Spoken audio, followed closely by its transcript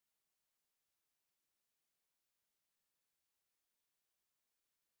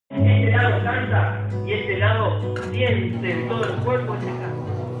salsa y este lado siente en todo el cuerpo ese calor.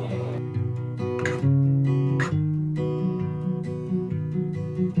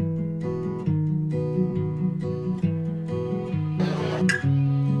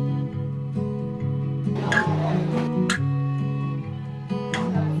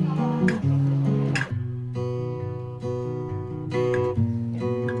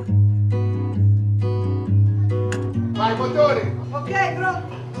 Vai, motore! Ok, pronti!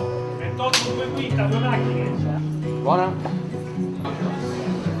 28 come guida, due macchine. Buona?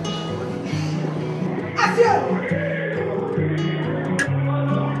 Azione!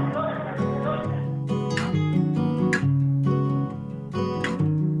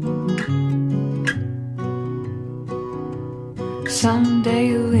 Someday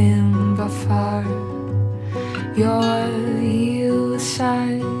you in by far, your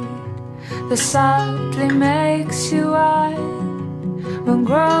hillside that softly makes you wild, when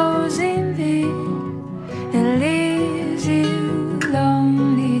grows in thee and leaves you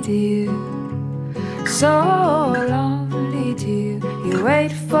lonely, dear, so lonely, dear. You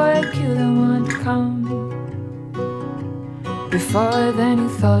wait for a killer one to come. Before then you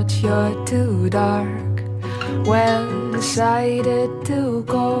thought you're too dark, well decided to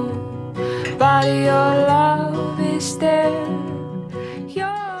go, but your love is there, your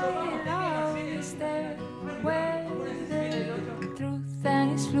love is there, where the truth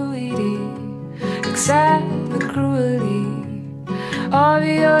and its fluidity, except the cruelty of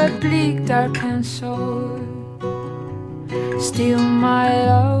your bleak dark and soul. Still my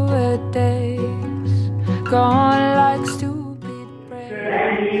love days go on like stupid breaks.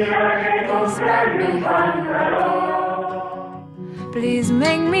 Please let me happy. Please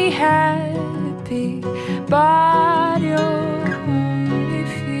make me happy. But your only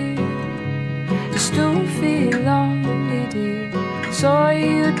fear is to feel lonely, dear. So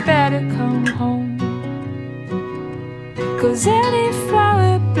you'd better come home, 'cause any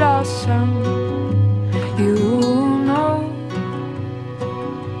flower blossom, you know,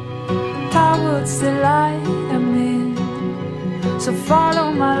 towards the light I'm in. So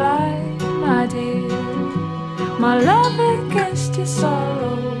follow my light, my dear, my love against your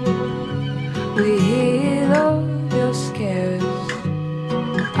sorrow. We heal all your scares,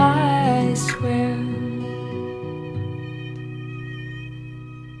 I swear.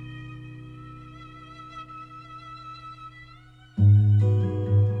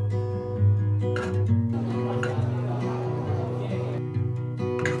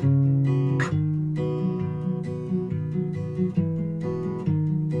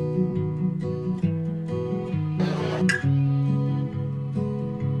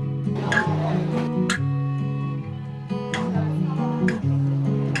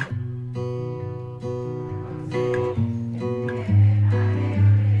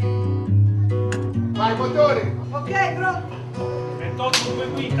 Vai, motore! Ok, pronti! 28 come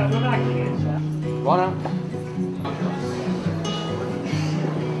guida, due macchine. Buona?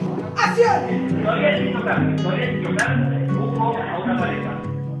 Azione! Todavía sin chocar, humo a una pareja.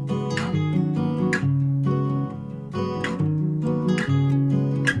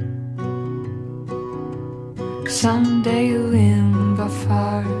 Someday you in by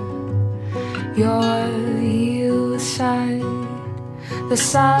far, your hillside that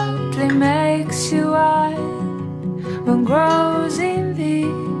softly makes you wild, when grows in thee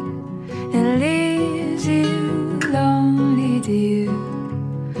and leaves you lonely, dear,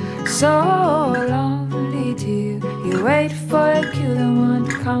 so lonely, dear. You wait for a killer one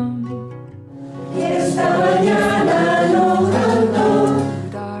to come. Esta mañana no cantó.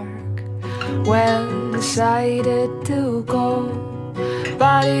 Dark, well decided to go,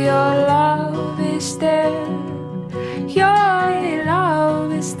 but your love is there, your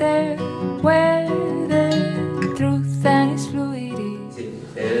love is there, where the truth and its fluidity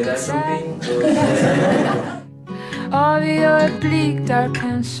of your bleak dark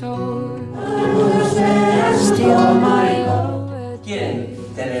and soul. Still my love. Quieren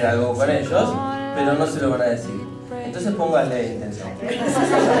tener algo con ellos, pero no se lo van a decir. Entonces póngale intención.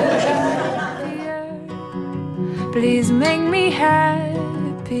 Please make me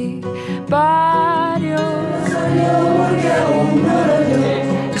happy, but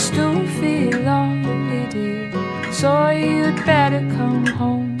it's to feel lonely, dear. So you'd better come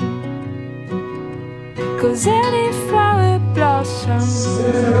home, 'cause any flower blossom,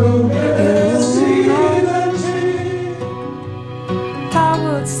 you know,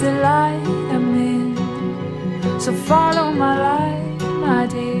 towards the light I'm in. So follow my light, my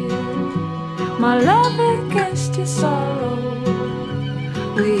dear, my love against your sorrow.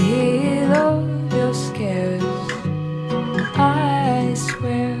 We hear